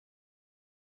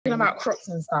talking about Crocs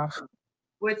and stuff.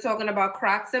 We're talking about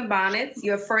Crocs and bonnets.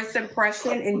 Your first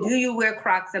impression, and do you wear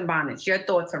Crocs and bonnets? Your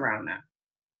thoughts around that?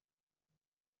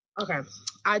 Okay.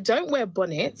 I don't wear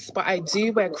bonnets, but I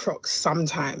do wear Crocs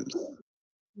sometimes.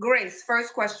 Grace,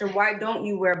 first question, why don't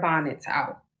you wear bonnets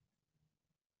out?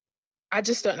 I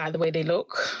just don't like the way they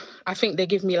look. I think they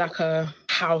give me like a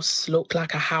house look,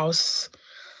 like a house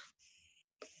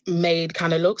made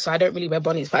kind of look. So I don't really wear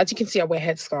bonnets. But as you can see, I wear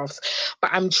headscarves.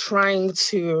 But I'm trying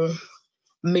to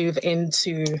move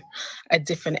into a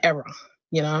different era,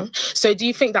 you know? So do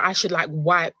you think that I should like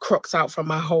wipe Crocs out from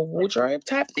my whole wardrobe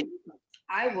type thing?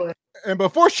 I would. And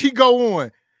before she go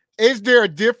on, is there a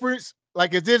difference?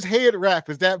 Like, is this head wrap,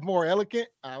 is that more elegant?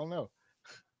 I don't know.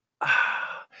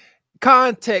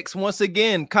 Context, once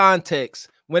again, context.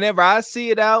 Whenever I see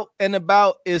it out and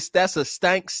about, that's a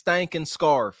stankin'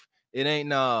 scarf. It ain't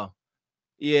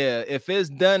yeah, if it's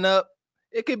done up,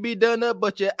 it could be done up,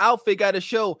 but your outfit got to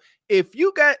show. If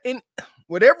you got in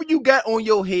whatever you got on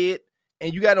your head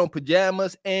and you got on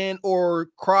pajamas and or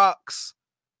Crocs,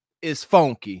 is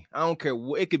funky. I don't care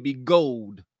what, it could be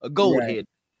gold, a gold head.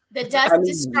 The dust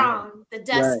is strong. The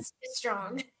dust is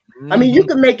strong. I mean, you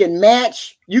can make it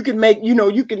match. You can make, you know,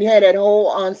 you can have that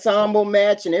whole ensemble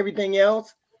match and everything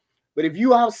else. But if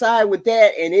you outside with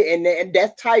that and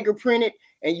that's tiger printed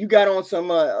and you got on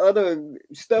some other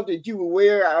stuff that you would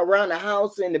wear around the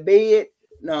house and the bed,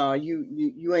 no,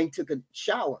 you ain't took a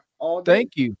shower all day.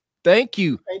 Thank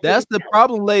you. That's the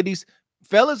problem, ladies.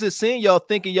 Fellas is seeing y'all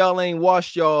thinking y'all ain't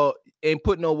washed y'all and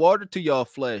put no water to y'all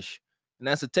flesh. And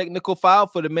that's a technical foul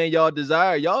for the man y'all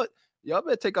desire. Y'all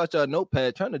better take out y'all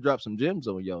notepad, trying to drop some gems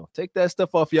on y'all. Take that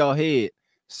stuff off y'all head.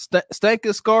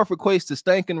 Stankin' scarf equates to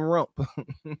stankin' rump.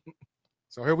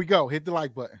 So here we go. Hit the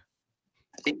like button.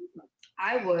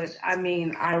 I would. I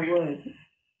mean, I would.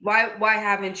 Why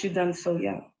haven't you done so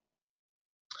yet?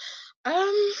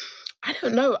 I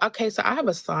don't know. Okay, so I have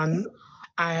a son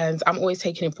and I'm always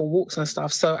taking him for walks and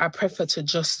stuff. So I prefer to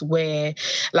just wear,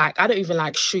 like, I don't even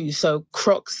like shoes. So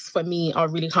Crocs for me are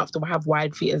really comfortable. I have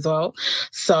wide feet as well.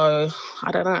 So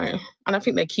I don't know. And I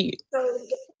think they're cute. So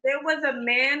there was a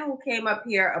man who came up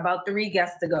here about 3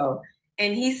 guests ago,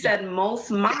 and he said most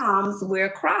moms wear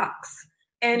Crocs.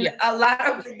 And a lot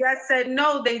of the guests said,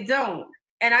 no, they don't.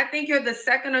 And I think you're the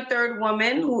second or third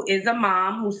woman who is a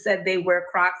mom who said they wear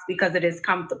Crocs because it is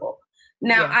comfortable.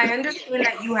 Now, I understand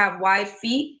that you have wide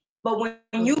feet, but when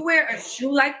you wear a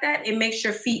shoe like that, it makes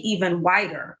your feet even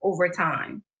wider over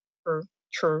time.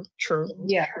 True.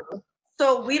 Yeah.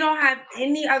 So we don't have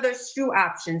any other shoe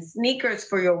options. Sneakers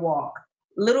for your walk,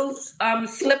 little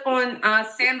slip-on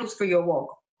sandals for your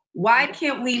walk. Why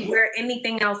can't we wear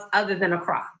anything else other than a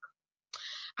Croc?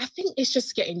 I think it's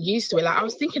just getting used to it. Like, I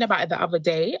was thinking about it the other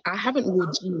day. I haven't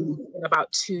worn jeans in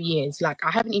about 2 years. Like, I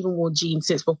haven't even worn jeans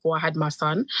since before I had my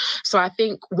son. So I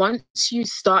think once you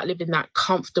start living that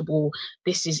comfortable,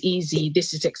 this is easy,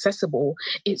 this is accessible,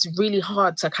 it's really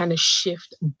hard to kind of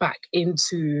shift back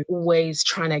into always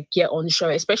trying to get on show,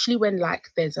 especially when like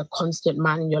there's a constant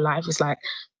man in your life. It's like,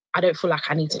 I don't feel like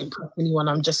I need to impress anyone.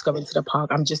 I'm just going to the park.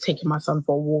 I'm just taking my son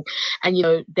for a walk. And, you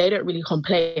know, they don't really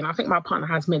complain. I think my partner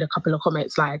has made a couple of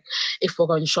comments like, if we're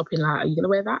going shopping, like, are you going to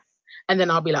wear that? And then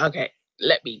I'll be like, okay,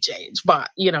 let me change.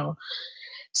 But, you know,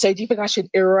 so do you think I should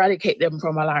eradicate them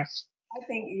from my life? I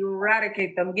think you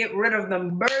eradicate them, get rid of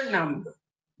them, burn them.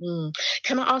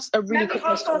 Can I ask a really quick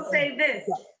question? Let me also say this.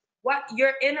 What,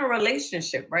 you're in a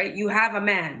relationship, right? You have a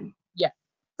man. Yeah.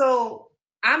 So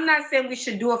I'm not saying we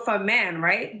should do it for a man,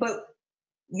 right? But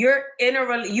you're in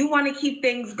you want to keep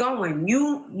things going.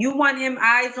 You want him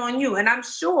eyes on you. And I'm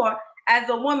sure as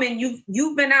a woman,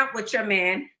 you've been out with your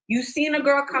man. You've seen a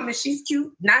girl come and she's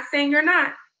cute. Not saying you're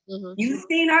not. You've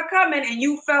seen her coming and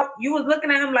you felt, you was looking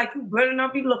at him like, you better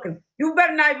not be looking. You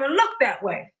better not even look that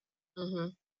way.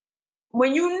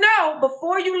 When you know,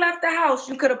 before you left the house,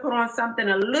 you could have put on something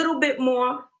a little bit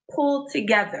more pulled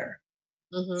together.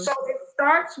 So it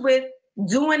starts with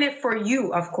doing it for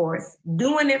you, of course.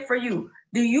 Doing it for you.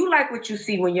 Do you like what you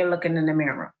see when you're looking in the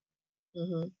mirror?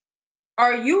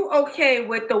 Are you okay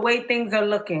with the way things are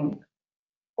looking?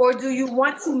 Or do you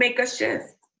want to make a shift?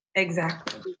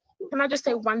 Exactly. Can I just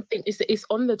say one thing? It's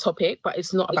on the topic, but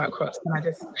it's not about Crocs.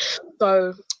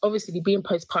 So obviously being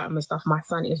postpartum and stuff, my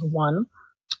son is 1.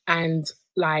 And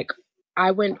like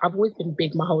I've always been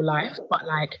big my whole life, but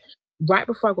like right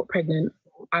before I got pregnant,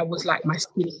 I was like my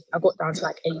skinny. I got down to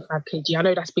like 85 kg. I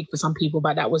know that's big for some people,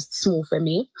 but that was small for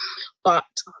me. But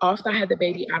after I had the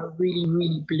baby, I really,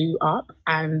 really blew up.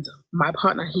 And my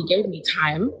partner, he gave me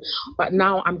time. But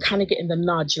now I'm kind of getting the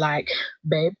nudge like,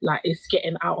 babe, like it's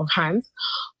getting out of hand.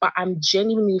 But I'm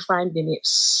genuinely finding it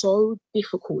so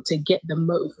difficult to get the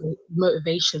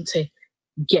motivation to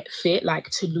get fit, like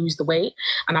to lose the weight.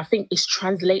 And I think it's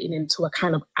translating into a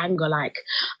kind of anger, like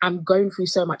I'm going through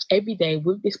so much every day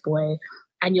with this boy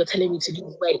and you're telling me to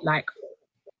lose weight. Like,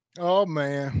 oh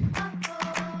man,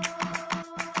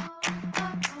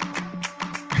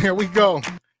 here we go.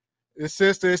 This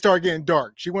sister, it started getting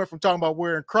dark. She went from talking about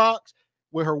wearing Crocs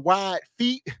with her wide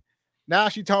feet. Now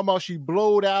she talking about she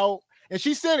blowed out. And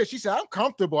she said it. She said, I'm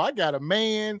comfortable. I got a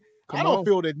man. I don't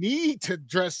feel the need to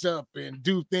dress up and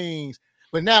do things.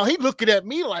 But now he looking at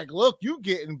me like, look, you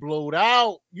getting blowed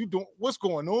out. You don't, what's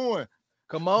going on?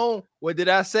 Come on. What did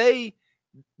I say?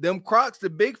 Them Crocs, the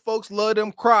big folks love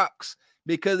them Crocs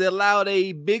because they allow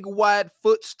they big wide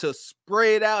foots to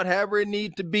spread out however it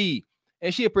need to be.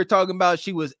 And she up here talking about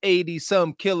she was 80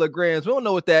 some kilograms. We don't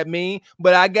know what that means,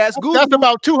 but I guess Google. That's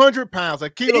about 200 pounds. A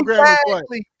kilogram is what?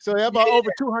 So that's about over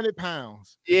 200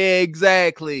 pounds. Yeah,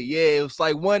 exactly. Yeah, it was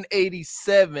like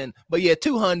 187, but yeah,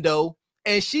 200.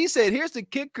 And she said, here's the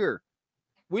kicker.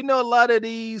 We know a lot of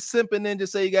these simping ninjas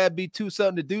say you gotta be too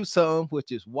something to do something,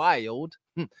 which is wild.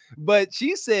 But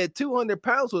she said 200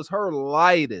 pounds was her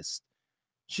lightest.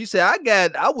 She said,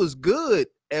 I was good.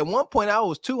 At one point, I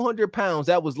was 200 pounds.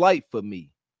 That was light for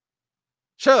me.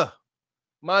 Sure.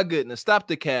 My goodness. Stop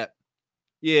the cap.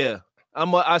 Yeah.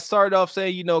 I started off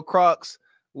saying, you know, Crocs,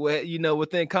 you know,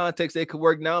 within context, they could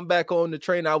work. Now I'm back on the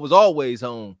train. I was always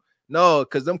on. No,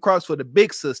 because them Crocs for the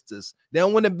big sisters. They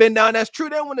don't want to bend down. That's true.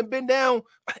 They don't want to bend down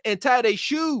and tie their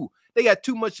shoe. They got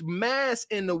too much mass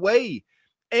in the way.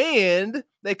 And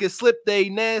they could slip their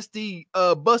nasty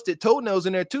busted toenails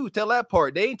in there too. Tell that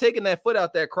part. They ain't taking that foot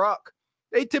out that Croc.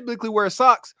 They typically wear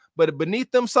socks, but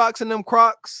beneath them socks and them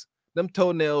Crocs, them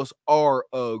toenails are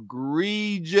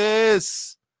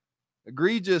egregious.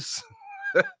 Egregious.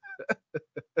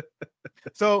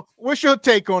 So what's your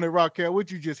take on it, Raquel?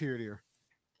 What'd you just hear there?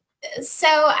 So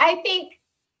I think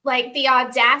like the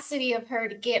audacity of her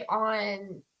to get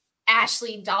on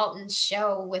Ashley Dalton's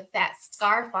show with that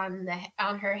scarf on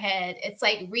her head. It's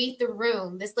like, read the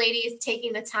room. This lady is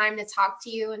taking the time to talk to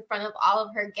you in front of all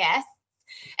of her guests.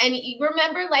 And you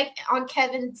remember, like on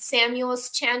Kevin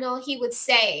Samuel's channel, he would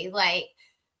say, like,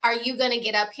 are you going to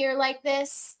get up here like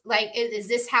this? Like, is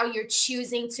this how you're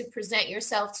choosing to present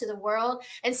yourself to the world?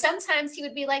 And sometimes he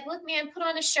would be like, look, man, put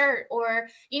on a shirt, or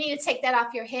you need to take that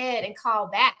off your head and call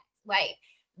back. Like,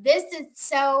 this is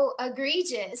so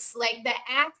egregious. Like the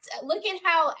act, look at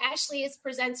how Ashley is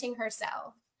presenting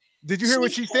herself. Did you hear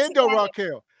what she said though,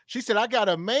 Raquel? She said, I got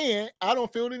a man. I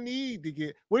don't feel the need to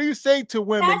get. What do you say to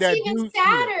women? That's even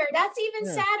sadder. That's even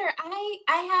sadder. I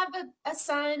have a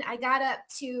son. I got up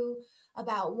to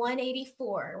about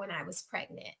 184 when I was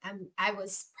pregnant. I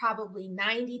was probably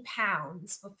 90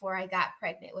 pounds before I got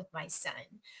pregnant with my son.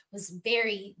 It was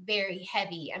very, very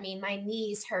heavy. I mean, my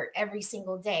knees hurt every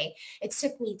single day. It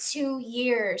took me 2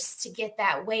 years to get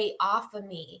that weight off of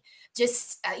me.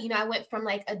 Just, you know, I went from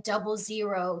like a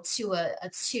 00 to a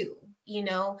 2, you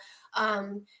know,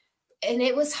 and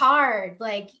it was hard.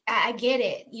 Like, I get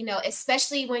it, you know,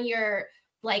 especially when you're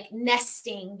like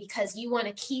nesting because you want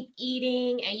to keep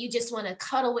eating and you just want to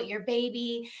cuddle with your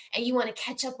baby and you want to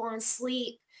catch up on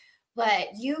sleep, but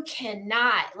you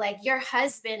cannot, like, your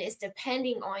husband is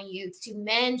depending on you to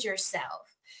mend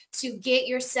yourself, to get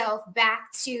yourself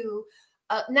back to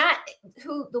not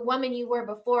who the woman you were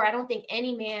before. I don't think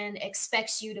any man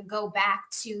expects you to go back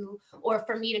to, or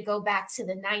for me to go back to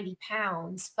the 90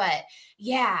 pounds, but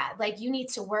yeah, like you need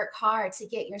to work hard to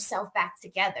get yourself back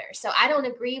together. So I don't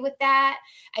agree with that.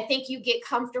 I think you get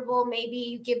comfortable. Maybe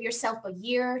you give yourself a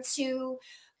year or two,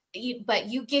 but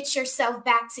you get yourself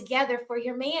back together for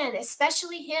your man,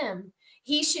 especially him.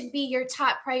 He should be your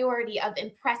top priority of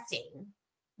impressing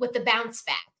with the bounce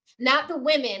back. Not the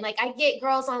women. Like, I get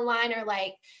girls online are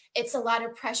like, it's a lot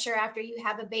of pressure after you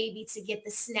have a baby to get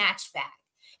the snatch back.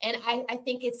 And I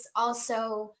think it's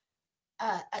also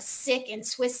a sick and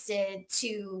twisted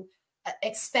to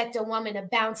expect a woman to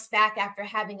bounce back after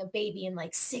having a baby in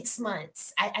like 6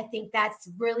 months. I think that's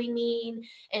really mean,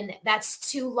 and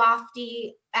that's too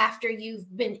lofty. After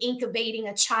you've been incubating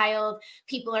a child,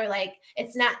 people are like,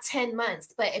 it's not 10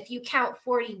 months, but if you count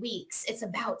 40 weeks, it's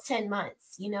about 10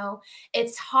 months, you know,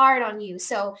 it's hard on you.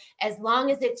 So as long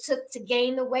as it took to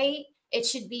gain the weight, it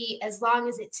should be as long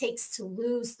as it takes to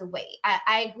lose the weight.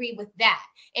 I agree with that.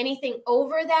 Anything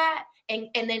over that and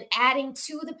then adding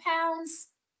to the pounds,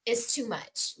 is too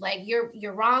much. Like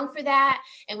you're wrong for that.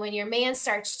 And when your man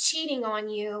starts cheating on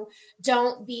you,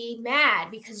 don't be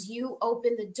mad because you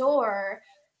open the door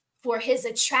for his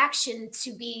attraction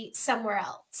to be somewhere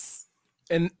else.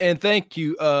 And thank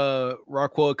you,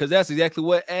 Raquel, because that's exactly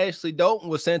what Ashley Dalton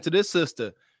was saying to this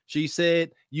sister. She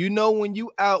said, you know, when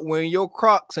you out wearing your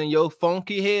Crocs and your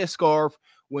funky headscarf,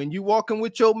 when you walking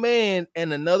with your man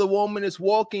and another woman is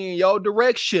walking in your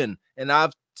direction, and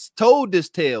I've told this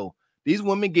tale, these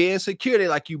women get insecure. They're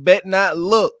like, you bet not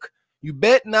look. You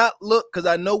bet not look, because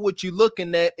I know what you're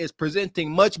looking at is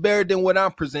presenting much better than what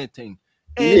I'm presenting.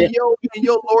 And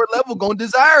your lower level gonna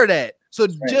desire that. So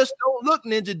just don't look,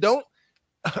 Ninja. Don't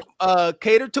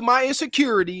cater to my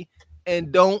insecurity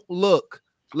and don't look.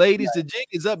 Ladies, the jig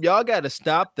is up. Y'all got to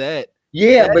stop that.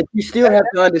 Yeah, but you still have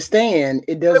to understand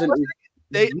it doesn't.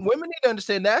 Women need to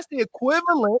understand that's the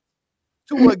equivalent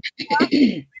to a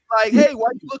guy like, hey, why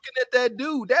you looking at that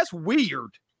dude? That's weird.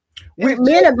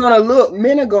 Men are gonna look.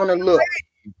 Men are gonna look,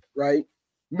 right?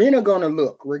 Men are gonna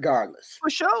look regardless. For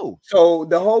sure. So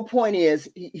the whole point is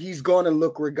he's gonna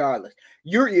look regardless.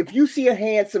 If you see a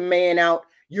handsome man out,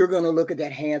 you're gonna look at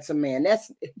that handsome man. That's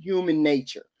human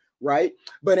nature, right?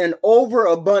 But an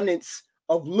overabundance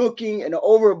of looking and an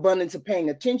overabundance of paying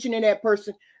attention to that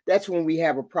person, that's when we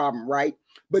have a problem, right?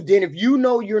 But then if you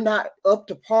know you're not up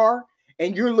to par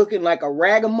and you're looking like a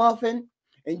ragamuffin,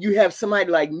 and you have somebody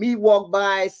like me walk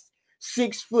by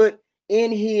 6 foot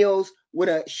in heels with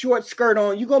a short skirt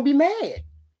on, you're gonna be mad.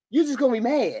 You're just gonna be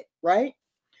mad, right?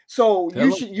 So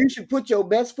you should put your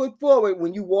best foot forward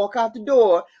when you walk out the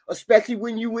door, especially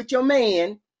when you with your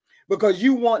man, because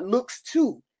you want looks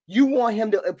too. You want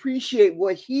him to appreciate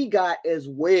what he got as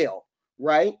well,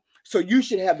 right? So you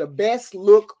should have the best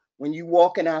look when you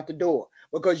walking out the door,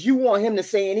 because you want him to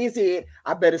say in his head,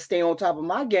 I better stay on top of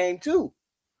my game too.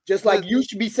 Just like you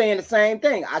should be saying the same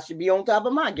thing. I should be on top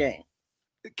of my game.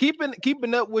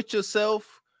 Keeping up with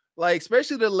yourself, like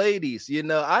especially the ladies, you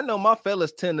know, I know my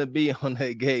fellas tend to be on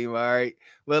that game, all right.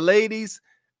 But ladies,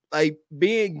 like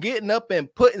getting up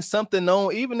and putting something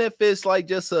on, even if it's like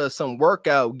just some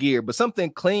workout gear, but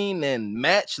something clean and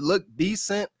match, look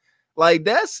decent. Like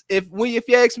that's if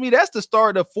you ask me, that's the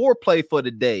start of foreplay for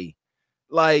the day.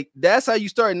 Like that's how you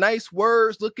start. Nice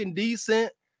words, looking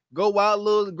decent. Go out a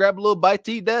little, grab a little bite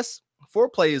to eat. That's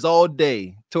foreplay is all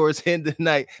day towards the end of the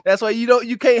night. That's why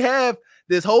you can't have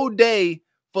this whole day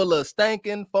full of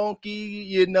stinking, funky,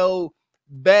 you know,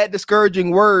 bad,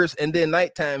 discouraging words, and then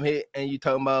nighttime hit, and you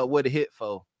talking about what it hit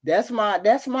for. That's my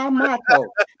motto.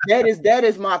 that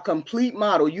is my complete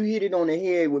motto. You hit it on the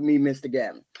head with me,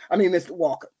 Mr.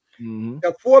 Walker. Mm-hmm.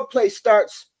 The foreplay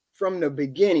starts from the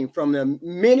beginning, from the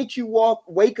minute you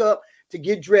wake up to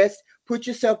get dressed, put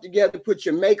yourself together, put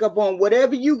your makeup on,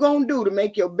 whatever you gonna do to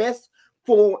make your best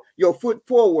for your foot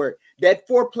forward. That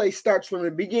foreplay starts from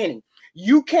the beginning.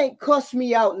 You can't cuss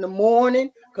me out in the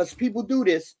morning, because people do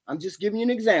this. I'm just giving you an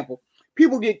example.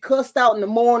 People get cussed out in the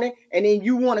morning, and then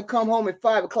you want to come home at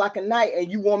 5 o'clock at night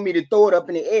and you want me to throw it up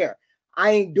in the air.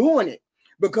 I ain't doing it,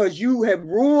 because you have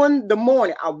ruined the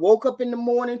morning. I woke up in the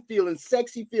morning feeling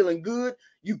sexy, feeling good.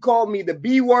 You called me the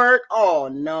B word. Oh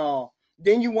no.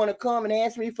 Then you want to come and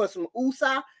ask me for some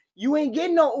USA? You ain't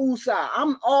getting no USA.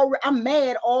 I'm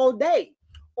mad all day.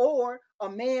 Or a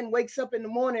man wakes up in the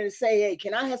morning and say, hey,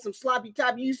 can I have some sloppy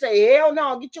toppy? You say, hell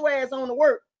no, get your ass on to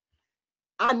work.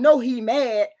 I know he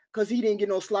mad because he didn't get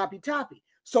no sloppy toppy.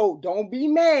 So don't be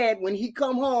mad when he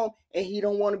come home and he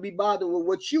don't want to be bothered with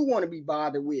what you want to be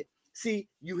bothered with. See,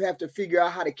 you have to figure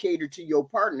out how to cater to your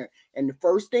partner. And the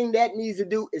first thing that needs to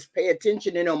do is pay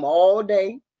attention to them all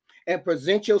day and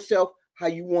present yourself how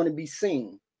you want to be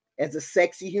seen as a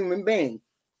sexy human being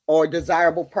or a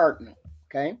desirable partner.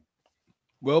 Okay.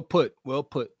 Well put. Well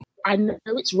put. I know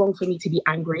it's wrong for me to be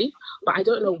angry, but I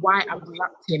don't know why I'm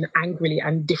reacting angrily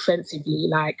and defensively.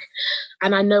 Like,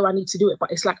 and I know I need to do it,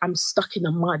 but it's like I'm stuck in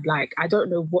the mud. Like, I don't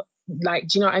know what, like,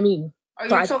 do you know what I mean? Are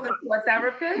you talking to a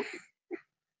therapist?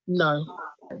 No.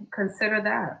 Consider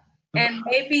that. And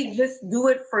maybe just do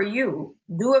it for you.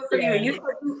 Do it for you.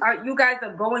 You guys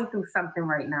are going through something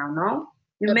right now, no?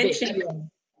 You mentioned.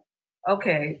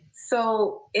 Okay,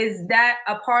 so is that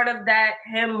a part of that,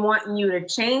 him wanting you to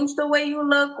change the way you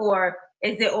look, or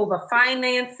is it over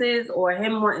finances, or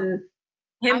him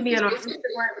being on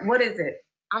Instagram? What is it?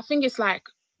 I think it's like,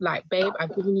 babe,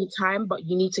 I've given you time, but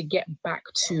you need to get back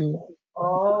to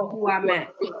who I meant.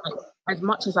 As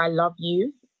much as I love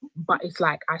you, but it's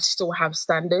like I still have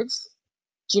standards.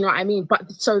 Do you know what I mean?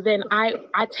 But so then I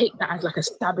take that as like a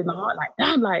stab in the heart, like,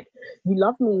 damn, like you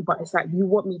love me, but it's like you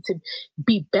want me to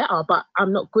be better, but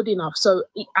I'm not good enough. So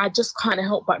I just can't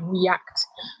help but react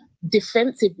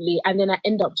defensively, and then I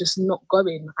end up just not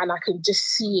going, and I can just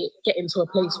see it getting to a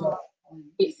place where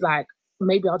it's like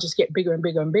maybe I'll just get bigger and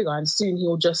bigger and bigger, and soon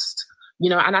he'll just, you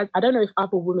know. And I don't know if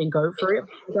other women go for it.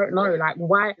 I don't know, like,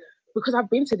 why, because I've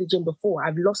been to the gym before,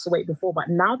 I've lost the weight before, but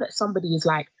now that somebody is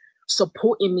like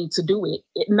supporting me to do it,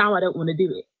 now I don't want to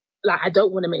do it. Like, I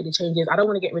don't want to make the changes. I don't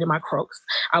want to get rid of my Crocs.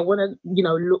 I want to, you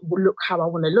know, look how I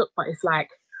want to look, but it's like,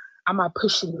 am I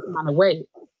pushing this man away?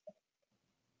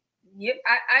 Yeah,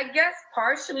 I guess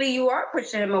partially you are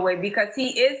pushing him away, because he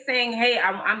is saying, hey,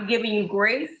 I'm giving you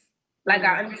grace. Like,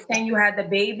 I understand you had the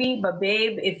baby, but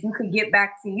babe, if you could get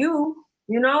back to you,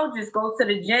 you know, just go to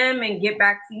the gym and get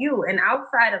back to you. And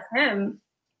outside of him,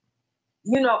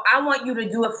 you know, I want you to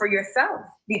do it for yourself,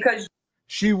 because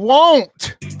she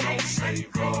won't.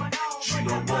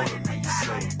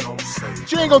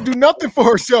 She ain't gonna do nothing for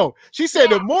herself. She said,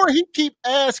 the more he keep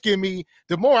asking me,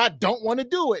 the more I don't want to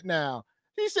do it now.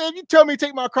 He said, if you tell me to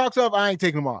take my Crocs off, I ain't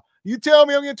taking them off. You tell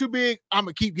me I'm getting too big, I'm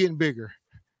gonna keep getting bigger.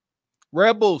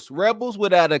 Rebels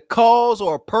without a cause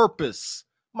or purpose.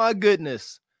 My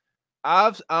goodness.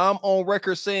 I'm on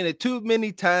record saying it too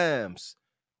many times.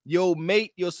 Your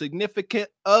mate, your significant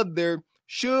other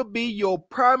should be your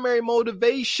primary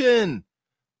motivation.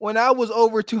 When I was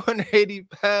over 280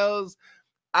 pounds,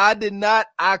 I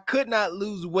could not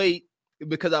lose weight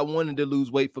because I wanted to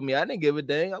lose weight for me. I didn't give a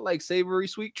dang. I like savory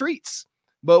sweet treats.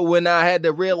 But when I had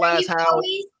to realize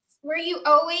were you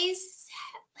always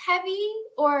heavy,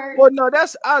 or? Well, no,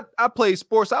 I played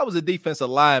sports. I was a defensive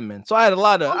lineman, so I had a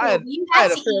lot of I had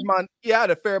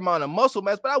a fair amount of muscle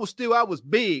mass, but I was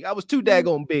big. I was too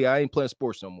daggone big. I ain't playing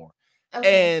sports no more.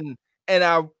 Okay.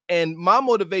 And my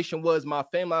motivation was my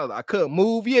family. I couldn't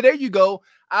move. Yeah, there you go.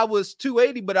 I was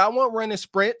 280, but I wasn't running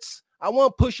sprints. I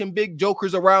wasn't pushing big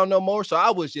jokers around no more. So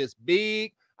I was just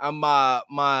big.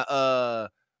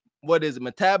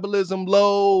 Metabolism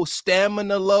low,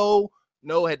 stamina low.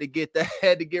 No, had to get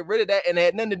rid of that. And it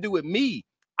had nothing to do with me.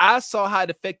 I saw how it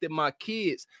affected my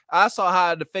kids. I saw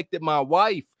how it affected my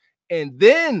wife. And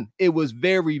then it was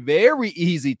very, very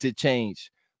easy to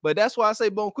change. But that's why I say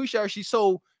Bonquisha, she's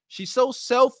so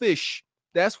selfish.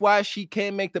 That's why she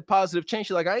can't make the positive change.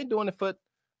 She's like, I ain't doing it for,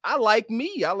 I like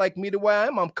me. I like me the way I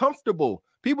am. I'm comfortable.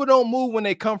 People don't move when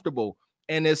they're comfortable.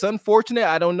 And it's unfortunate.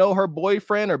 I don't know her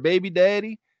boyfriend or baby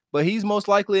daddy, but he's most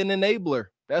likely an enabler.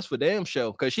 That's for damn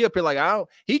sure. Because she up here like,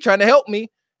 he trying to help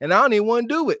me, and I don't even want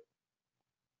to do it.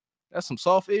 That's some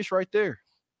soft ish right there.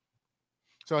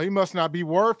 So he must not be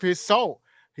worth his salt.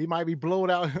 He might be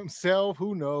blowed out himself.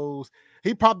 Who knows?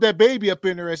 He popped that baby up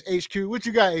in there as HQ. What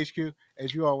you got, HQ?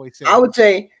 As you always say. I would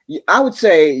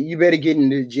say you better get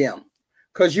into the gym,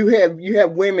 because you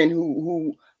have women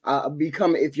who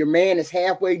become, if your man is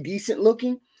halfway decent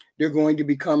looking, they're going to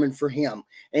be coming for him,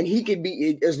 and he could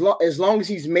be as long as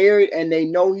he's married and they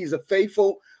know he's a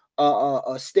faithful,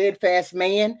 a steadfast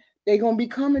man. They're gonna be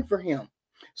coming for him.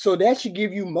 So that should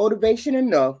give you motivation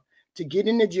enough to get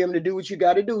in the gym to do what you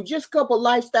got to do. Just a couple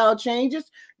lifestyle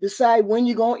changes. Decide when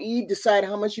you're going to eat, decide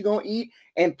how much you're going to eat,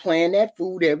 and plan that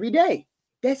food every day.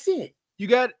 That's it.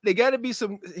 They got to be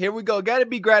some, here we go. Got to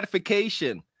be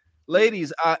gratification.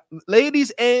 Ladies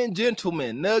and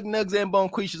gentlemen, nugs and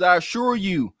bonquishas, I assure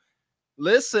you,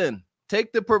 listen,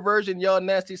 take the perversion, y'all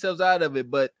nasty selves out of it,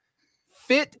 but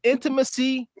fit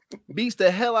intimacy beats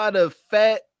the hell out of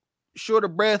fat, short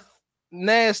of breath,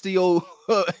 nasty old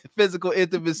physical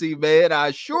intimacy, man. I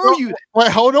assure you.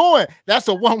 Wait, hold on. That's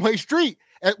a one-way street.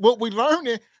 And what we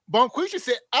learned, Bonquisha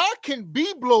said, I can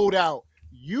be blowed out.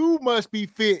 You must be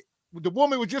fit. The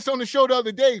woman was just on the show the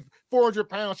other day, 400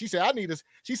 pounds. She said,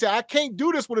 I can't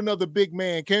do this with another big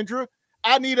man, Kendra.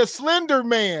 I need a slender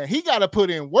man. He got to put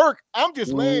in work. I'm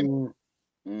just laying.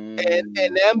 And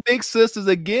them big sisters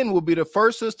again will be the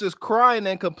first sisters crying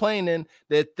and complaining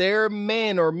that their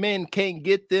man or men can't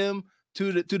get them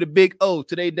to the big O,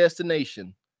 to their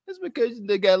destination. It's because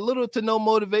they got little to no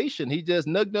motivation. He just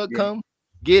come,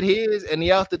 get his, and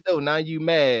he out the door. Now you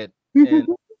mad.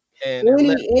 And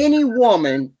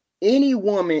any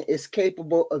woman is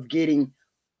capable of getting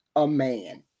a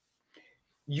man.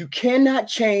 You cannot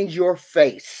change your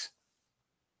face.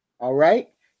 All right?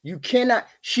 You cannot.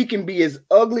 She can be as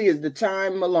ugly as the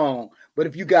time along, but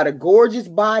if you got a gorgeous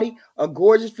body, a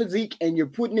gorgeous physique, and you're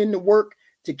putting in the work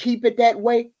to keep it that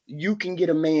way, you can get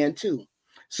a man too.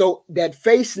 So that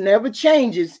face never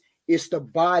changes. It's the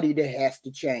body that has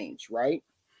to change, right?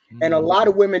 Mm-hmm. And a lot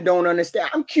of women don't understand.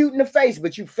 I'm cute in the face,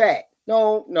 but you fat.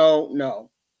 No.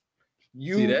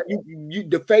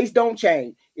 The face don't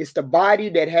change. It's the body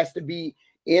that has to be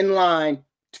in line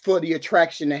for the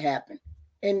attraction to happen.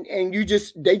 And they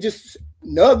just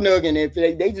nugging if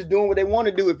they just doing what they want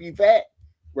to do if you fat,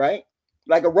 right?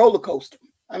 like a roller coaster.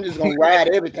 I'm just gonna ride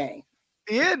everything.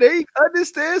 Yeah, they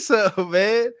understand something,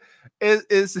 man.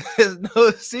 It's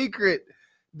no secret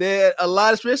that a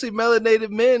lot, especially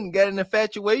melanated men, got an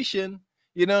infatuation.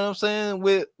 You know what I'm saying?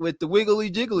 With the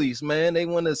wiggly jigglies, man. They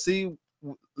want to see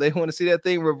that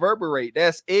thing reverberate.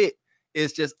 That's it.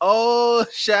 It's just all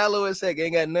shallow as heck.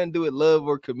 Ain't got nothing to do with love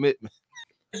or commitment.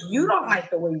 You don't like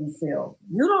the way you feel.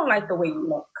 You don't like the way you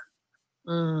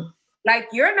look. Like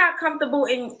you're not comfortable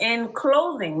in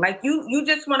clothing. Like you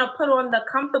just want to put on the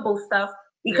comfortable stuff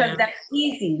because that's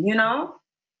easy, you know?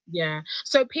 Yeah.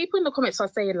 So people in the comments are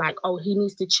saying like, oh, he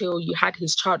needs to chill. You had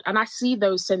his child. And I see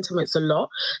those sentiments a lot.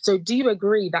 So do you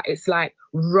agree that it's like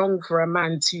wrong for a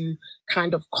man to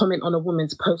kind of comment on a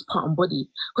woman's postpartum body?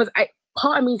 Because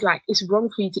part of me is like, it's wrong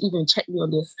for you to even check me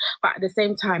on this. But at the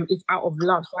same time, it's out of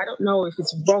love. So I don't know if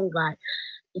it's wrong. Like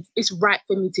it's right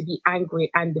for me to be angry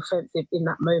and defensive in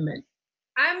that moment.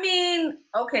 I mean,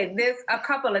 okay, there's a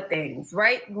couple of things,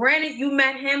 right? Granted, you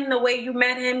met him the way you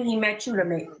met him. He met you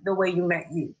the way you met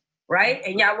you, right?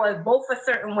 And y'all was both a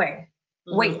certain way.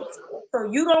 Wait, so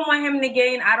you don't want him to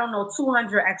gain, I don't know,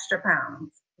 200 extra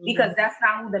pounds because that's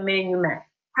not who the man you met.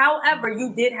 However,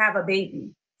 you did have a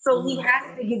baby. So he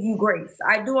has to give you grace.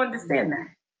 I do understand that.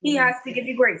 He has to give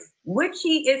you grace, which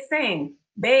he is saying,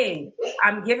 babe,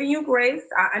 I'm giving you grace.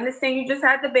 I understand you just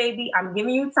had the baby. I'm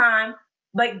giving you time,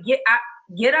 but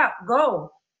get up, go,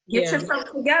 get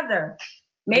yourself together.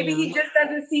 Maybe he just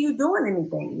doesn't see you doing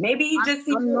anything. Maybe he just sees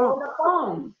you on the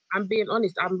phone. I'm being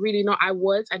honest. I'm really not. I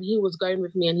was, and he was going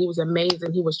with me, and he was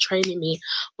amazing. He was training me,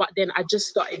 but then I just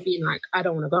started being like, I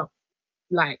don't want to go.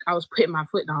 Like I was putting my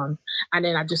foot down, and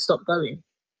then I just stopped going.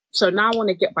 So now I want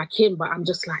to get back in, but I'm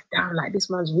just like, damn, like this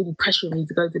man's really pressuring me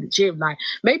to go to the gym. Like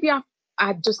maybe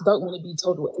I just don't want to be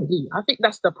told what to do. I think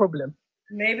that's the problem.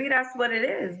 Maybe that's what it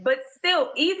is. But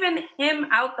still, even him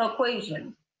out the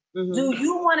equation, do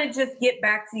you want to just get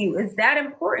back to you? Is that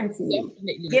important to you?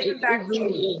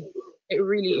 Definitely. It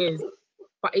really is.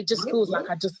 But it just feels like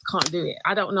I just can't do it.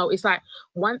 I don't know. It's like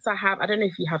once I don't know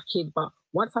if you have kids, but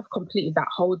once I've completed that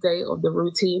whole day of the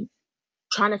routine,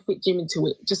 trying to fit gym into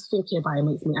it, just thinking about it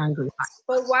makes me angry.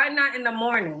 But why not in the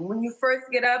morning? When you first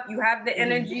get up, you have the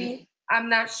energy. I'm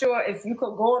not sure if you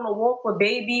could go on a walk with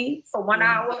baby for 1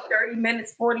 hour, 30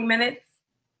 minutes, 40 minutes.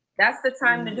 That's the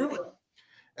time to do it.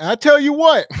 I tell you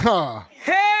what,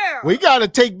 we got to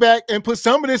take back and put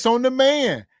some of this on the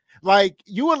man. Like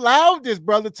you allowed this,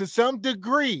 brother, to some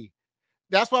degree.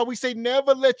 That's why we say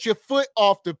never let your foot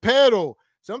off the pedal.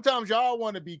 Sometimes y'all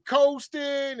want to be coasting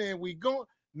and we go.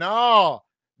 No,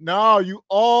 you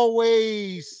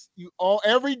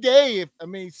every day.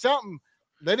 Something.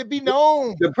 Let it be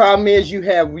known. The problem is you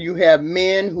have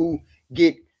men who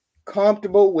get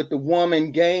comfortable with the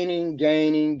woman gaining,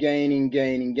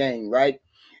 right?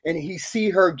 And he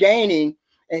see her gaining,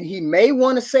 and he may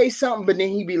want to say something, but then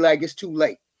he be like, it's too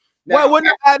late. Now,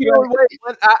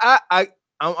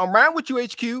 I'm right with you,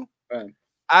 HQ. Right.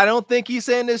 I don't think he's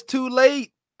saying it's too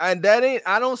late. And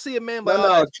I don't see a man.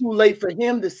 No, too late for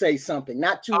him to say something,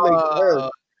 not too late for her.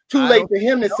 Too late for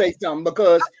him to say something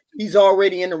because he's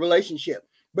already in a relationship.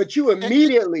 But you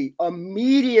immediately,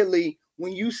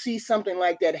 when you see something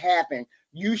like that happen,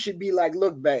 you should be like,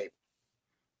 look, babe,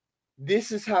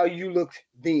 this is how you looked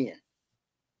then.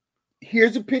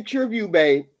 Here's a picture of you,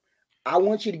 babe. I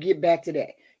want you to get back to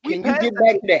that. Can you get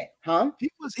back to that? Huh?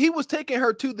 He was taking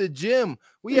her to the gym.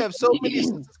 We have so many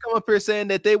sisters come up here saying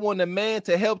that they want a man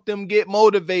to help them get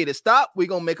motivated. Stop. We're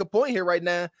going to make a point here right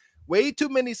now. Way too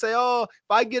many say, oh, if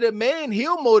I get a man,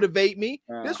 he'll motivate me.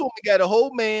 This woman got a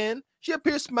whole man. She up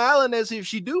here smiling as if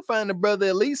she do find a brother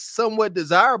at least somewhat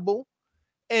desirable.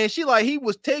 And she like, he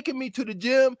was taking me to the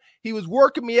gym. He was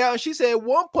working me out. And she said at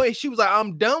one point, she was like,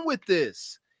 I'm done with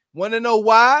this. Want to know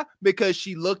why? Because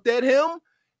she looked at him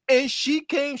and she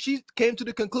came to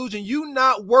the conclusion, you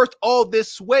not worth all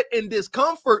this sweat and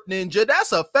discomfort, Ninja.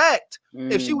 That's a fact.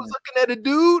 If she was looking at a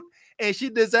dude and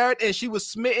she desired and she was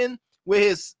smitten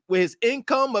with his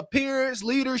income, appearance,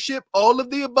 leadership, all of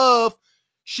the above,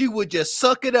 she would just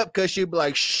suck it up because she'd be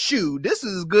like, shoot, this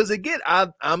is as good as it get.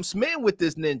 I'm smitten with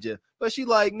this Ninja. But she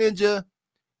like, Ninja,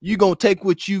 you gonna take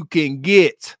what you can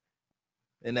get.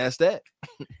 And that's that.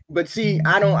 But see,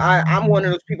 I'm one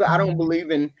of those people. I don't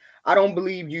believe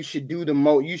you should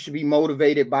you should be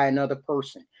motivated by another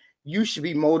person. You should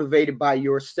be motivated by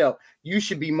yourself. You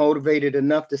should be motivated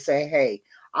enough to say, hey,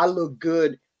 I look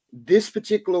good this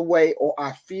particular way, or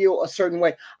I feel a certain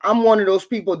way. I'm one of those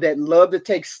people that love to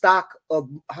take stock of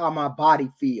how my body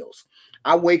feels.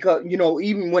 I wake up,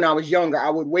 even when I was younger, I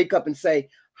would wake up and say,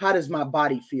 how does my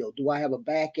body feel? Do I have a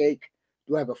backache?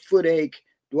 Do I have a foot ache?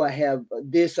 Do I have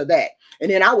this or that? And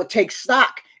then I would take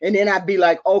stock And then I'd be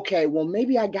like, okay, well,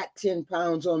 maybe I got 10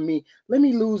 pounds on me. Let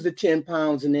me lose the 10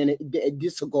 pounds and then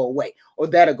this will go away or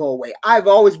that'll go away. I've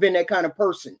always been that kind of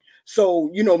person. So,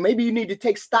 you know, maybe you need to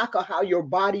take stock of how your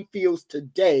body feels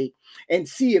today and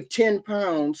see if 10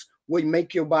 pounds would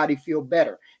make your body feel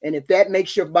better. And if that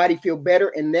makes your body feel better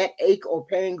and that ache or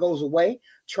pain goes away,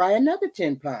 try another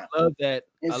 10 pounds. Love that.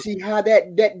 And see how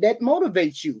that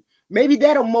motivates you. Maybe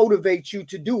that'll motivate you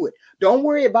to do it. Don't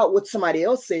worry about what somebody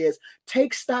else says.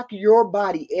 Take stock of your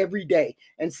body every day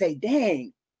and say,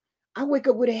 dang, I wake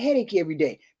up with a headache every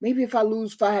day. Maybe if I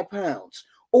lose 5 pounds,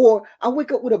 or I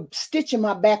wake up with a stitch in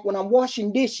my back when I'm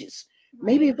washing dishes.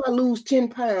 Maybe if I lose 10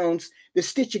 pounds, the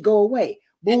stitch will go away.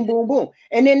 Boom, boom, boom.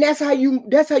 And then that's how you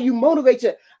motivate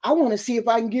you. I want to see if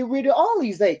I can get rid of all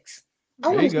these aches. I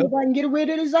want to see if I can get rid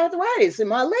of this arthritis in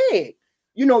my leg.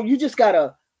 You know, you just got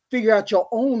to figure out your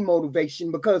own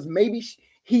motivation, because maybe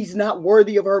he's not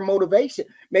worthy of her motivation.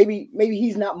 Maybe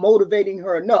he's not motivating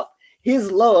her enough.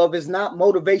 His love is not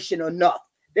motivation enough.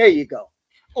 There you go.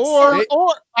 Or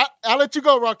I'll let you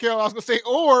go, Raquel. I was gonna say,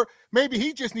 or maybe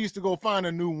he just needs to go find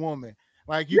a new woman.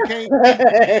 Like you can't.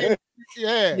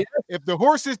 Yeah. If the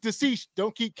horse is deceased,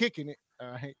 don't keep kicking it.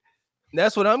 All right.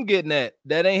 That's what I'm getting at.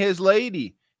 That ain't his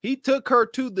lady. He took her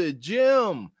to the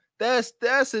gym. That's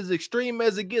as extreme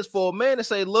as it gets for a man to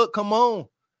say, look, come on.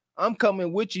 I'm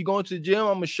coming with you, going to the gym.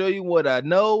 I'm gonna show you what I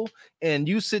know. And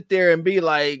you sit there and be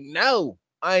like, no,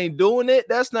 I ain't doing it.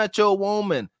 That's not your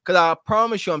woman. Because I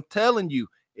promise you, I'm telling you,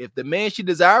 if the man she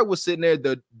desired was sitting there,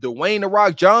 the Dwayne The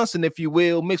Rock Johnson, if you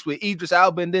will, mixed with Idris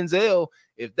Elba and Denzel,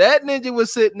 if that ninja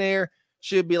was sitting there,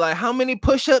 she'd be like, how many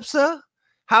push-ups, sir?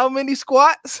 How many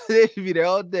squats? They'd be there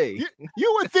all day.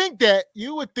 You would think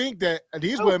that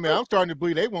these women, I'm starting to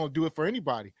believe they won't do it for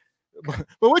anybody. But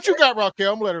what you got,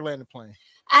 Raquel? I'm gonna let her land the plane.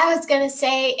 I was gonna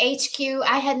say, HQ,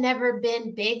 I had never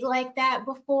been big like that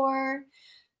before.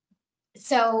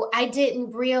 So I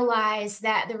didn't realize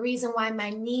that the reason why my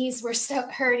knees were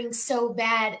hurting so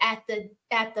bad at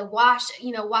the wash,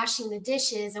 you know, washing the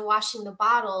dishes and washing the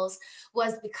bottles,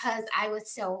 was because I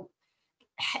was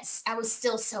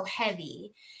still so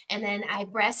heavy. And then I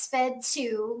breastfed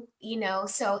too, you know,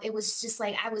 so it was just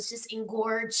like I was just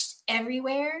engorged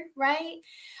everywhere, right?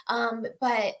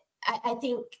 But I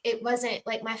think it wasn't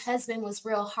like my husband was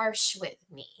real harsh with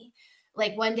me.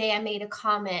 Like one day I made a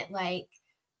comment like,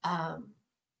 I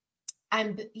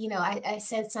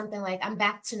said something like, I'm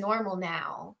back to normal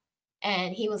now.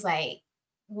 And he was like,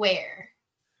 where?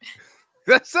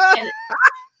 and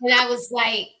I was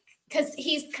like, because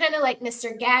he's kind of like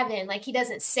Mr. Gavin, like he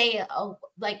doesn't say,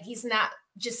 like he's not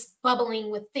just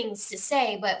bubbling with things to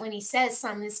say, but when he says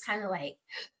something, it's kind of like,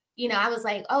 you know, I was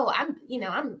like, oh,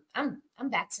 I'm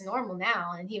back to normal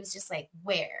now. And he was just like,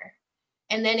 where?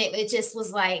 And then it just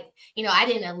was like, you know, I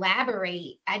didn't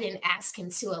elaborate. I didn't ask him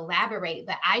to elaborate,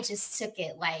 but I just took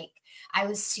it like I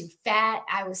was too fat.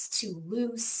 I was too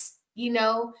loose, you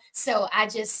know? So I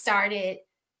just started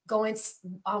going,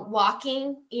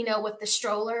 walking, you know, with the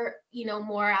stroller, you know,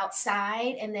 more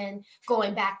outside, and then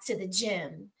going back to the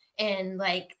gym and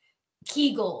like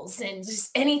Kegels and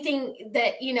just anything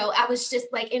that, you know, I was just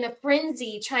like in a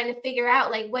frenzy trying to figure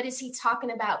out like, what is he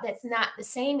talking about that's not the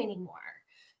same anymore?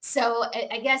 So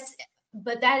I guess,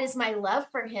 but that is my love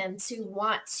for him, to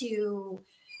want to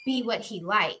be what he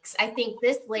likes. I think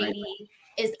this lady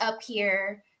is up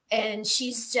here and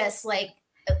she's just like,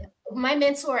 my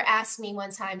mentor asked me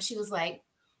one time, she was like,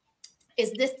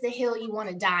 is this the hill you want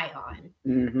to die on?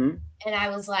 Mm-hmm. And I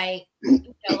was like,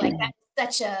 you know, like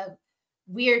that's such a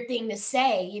weird thing to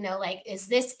say, you know, like, is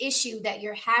this issue that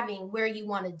you're having where you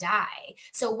want to die?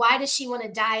 So why does she want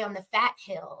to die on the fat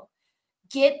hill?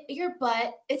 Get your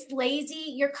butt. It's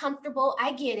lazy. You're comfortable.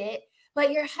 I get it.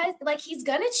 But your husband, like, he's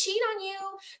going to cheat on you.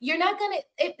 You're not going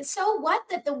to. So what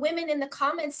that the women in the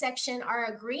comment section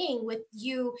are agreeing with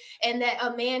you and that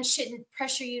a man shouldn't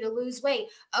pressure you to lose weight.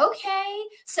 Okay.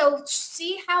 So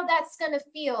see how that's going to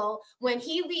feel when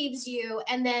he leaves you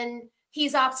and then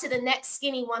he's off to the next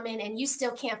skinny woman and you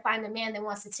still can't find a man that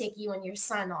wants to take you and your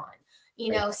son on.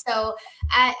 You know, so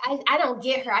I don't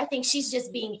get her. I think she's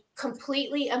just being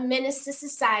completely a menace to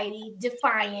society,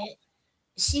 defiant.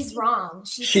 She's wrong.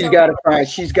 She's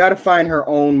got to find her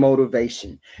own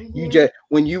motivation. Mm-hmm. You just,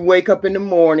 when you wake up in the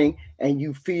morning and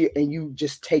you feel, and you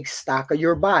just take stock of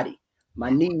your body.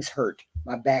 My knees hurt,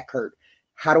 my back hurt.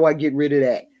 How do I get rid of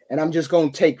that? And I'm just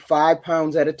going to take 5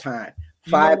 pounds at a time.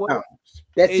 5 pounds.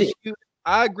 That's it.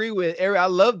 I agree with Eric. I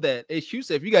love that. As you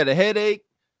said, if you got a headache,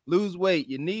 lose weight.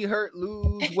 Your knee hurt,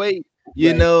 lose weight.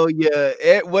 You know,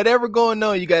 whatever going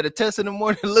on, you got to test in the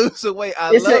morning to lose the weight.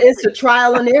 It's a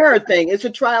trial and error thing. It's a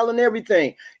trial and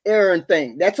error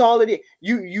thing. That's all it is.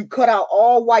 You cut out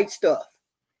all white stuff.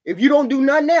 If you don't do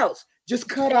nothing else, just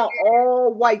cut out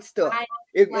all white stuff.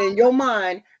 If in your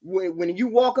mind, when you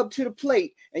walk up to the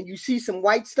plate and you see some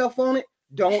white stuff on it,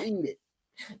 don't eat it.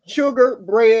 Sugar,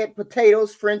 bread,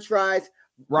 potatoes, French fries,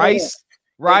 rice.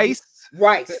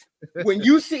 When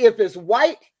you see if it's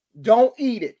white, don't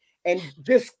eat it. And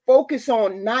just focus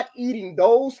on not eating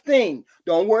those things.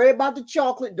 Don't worry about the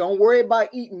chocolate. Don't worry about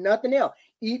eating nothing else.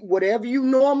 Eat whatever you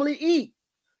normally eat.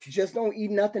 Just don't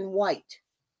eat nothing white.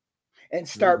 And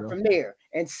start from there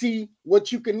and see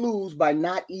what you can lose by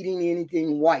not eating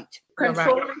anything white.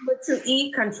 Controlling what you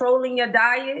eat, controlling your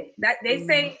diet. That they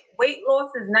say weight loss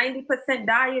is 90%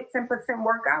 diet, 10%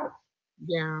 workout.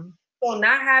 Yeah. So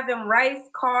not having rice,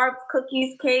 carbs,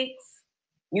 cookies, cakes,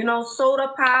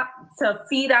 soda pop to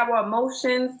feed our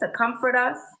emotions, to comfort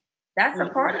us. That's a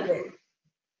part of it.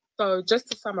 So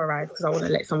just to summarize, because I want to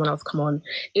let someone else come on,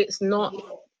 it's not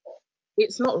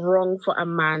wrong for a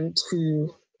man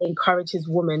to encourage his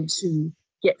woman to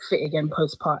get fit again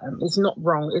postpartum. It's not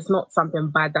wrong. It's not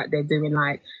something bad that they're doing.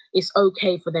 Like, it's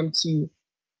okay for them to,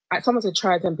 like, someone said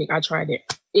try Ozempic. I tried it.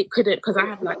 It couldn't, because I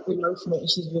have like emotional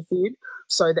issues with food.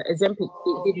 So the Ozempic,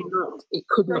 it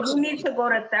could not. You need to go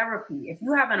to therapy. If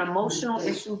you have an emotional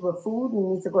issues with food,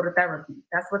 you need to go to therapy.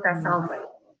 That's what that sounds like.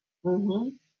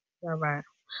 All right.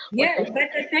 Yeah, but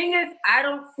the thing is, I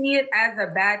don't see it as a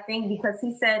bad thing, because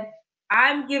he said,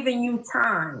 I'm giving you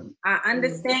time. I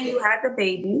understand you had the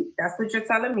baby. That's what you're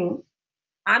telling me.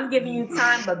 I'm giving you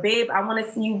time, but babe, I want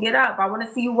to see you get up. I want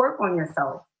to see you work on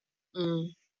yourself.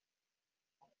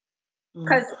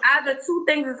 Because either two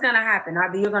things is going to happen.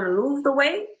 Either you're going to lose the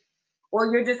weight, or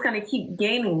you're just going to keep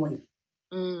gaining weight.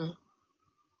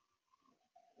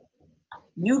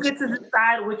 You get to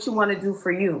decide what you want to do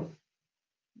for you.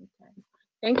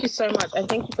 Thank you so much. And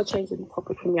thank you for changing the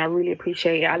topic for me. I really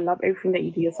appreciate it. I love everything that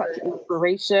you do. You're such an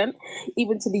inspiration,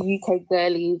 even to the UK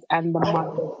girlies and the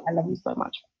mothers. I love you so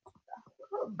much.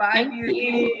 Bye, thank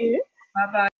you.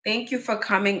 Bye-bye. Thank you for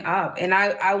coming up. And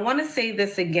I want to say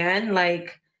this again,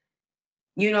 like,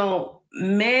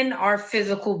 men are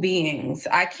physical beings.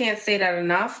 I can't say that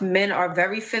enough. Men are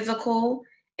very physical.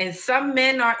 And some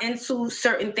men are into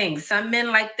certain things. Some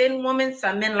men like thin women.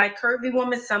 Some men like curvy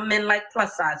women. Some men like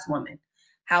plus size women.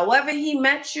 However he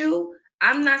met you,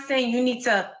 I'm not saying you need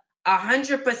to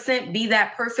 100% be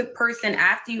that perfect person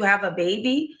after you have a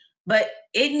baby, but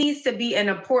it needs to be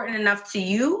important enough to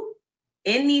you.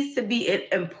 It needs to be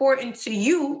important to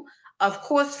you, of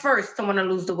course, first to want to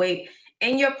lose the weight,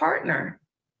 and your partner.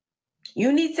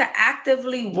 You need to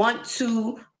actively want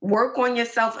to work on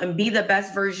yourself and be the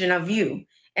best version of you.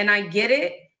 And I get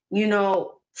it,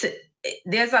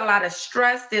 there's a lot of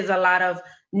stress, there's a lot of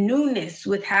newness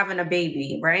with having a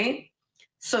baby, right?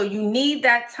 So you need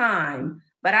that time.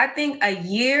 But I think a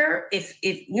year, if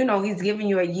he's giving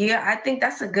you a year, I think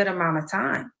that's a good amount of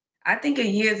time. I think a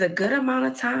year is a good amount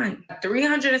of time.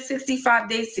 365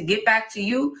 days to get back to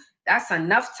you, that's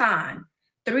enough time.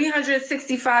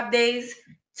 365 days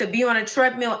to be on a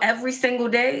treadmill every single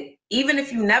day, even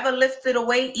if you never lifted a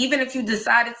weight, even if you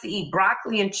decided to eat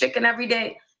broccoli and chicken every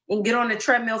day and get on the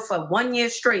treadmill for 1 year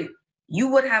straight, you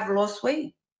would have lost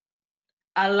weight.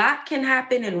 A lot can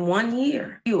happen in 1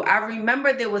 year. I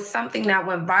remember there was something that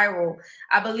went viral.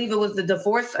 I believe it was the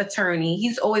divorce attorney.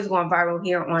 He's always going viral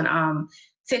here on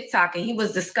TikTok. And he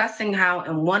was discussing how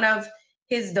in one of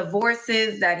his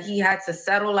divorces that he had to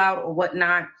settle out or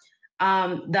whatnot,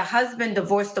 the husband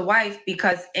divorced the wife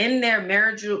because in their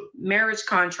marriage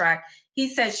contract, he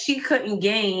said she couldn't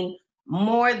gain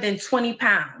more than 20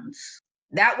 pounds.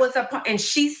 That was and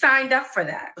she signed up for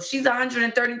that. If she's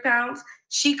 130 pounds,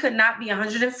 she could not be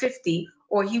 150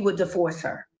 or he would divorce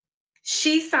her.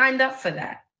 She signed up for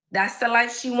that. That's the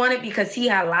life she wanted because he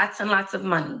had lots and lots of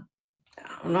money.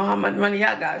 I don't know how much money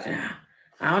y'all got.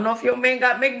 I don't know if your man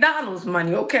got McDonald's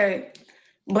money. Okay.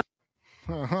 But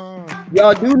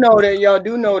y'all do know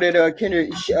that Kendrick,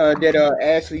 that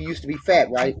Ashley used to be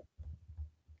fat, right?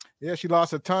 Yeah, she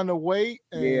lost a ton of weight.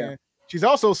 And she's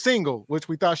also single, which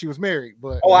we thought she was married.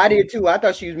 But I did too. I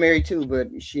thought she was married too, but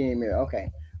she ain't married. Okay,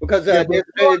 because there's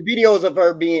videos of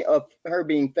her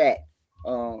being fat.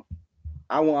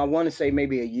 I want to say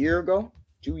maybe a year ago,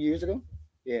 2 years ago.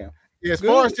 Yeah. As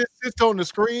far as it sits on the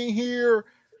screen here,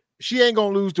 she ain't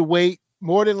gonna lose the weight.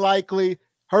 More than likely,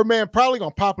 her man probably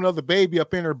gonna pop another baby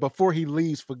up in her before he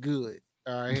leaves for good.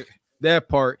 All right. That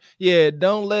part. Yeah,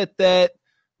 don't let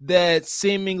that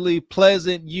seemingly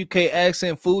pleasant UK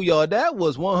accent fool y'all. That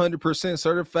was 100%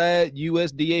 certified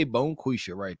USDA bone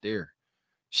quisha right there.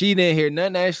 She didn't hear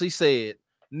nothing Ashley said.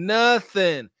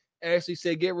 Nothing. Ashley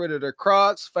said, get rid of the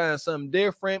Crocs, find something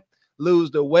different,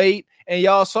 lose the weight. And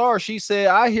y'all saw her. She said,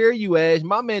 I hear you, Ash.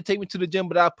 My man take me to the gym,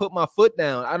 but I put my foot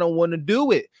down. I don't want to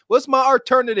do it. What's my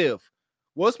alternative?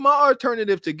 What's my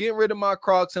alternative to getting rid of my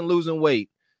Crocs and losing weight?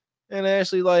 And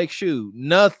Ashley like, shoot,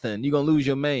 nothing. You're going to lose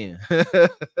your man.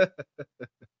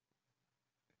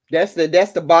 That's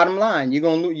the bottom line. You're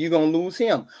gonna lose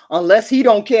him unless he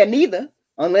don't care neither.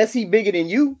 Unless he bigger than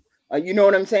you, you know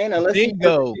what I'm saying? Unless he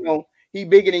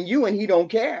bigger than you and he don't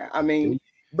care. I mean,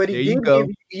 but he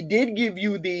did give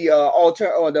you the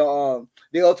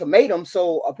the ultimatum.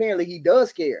 So apparently he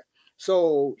does care.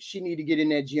 So she need to get in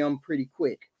that gym pretty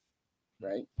quick,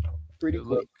 right? Pretty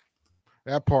quick.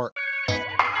 That part.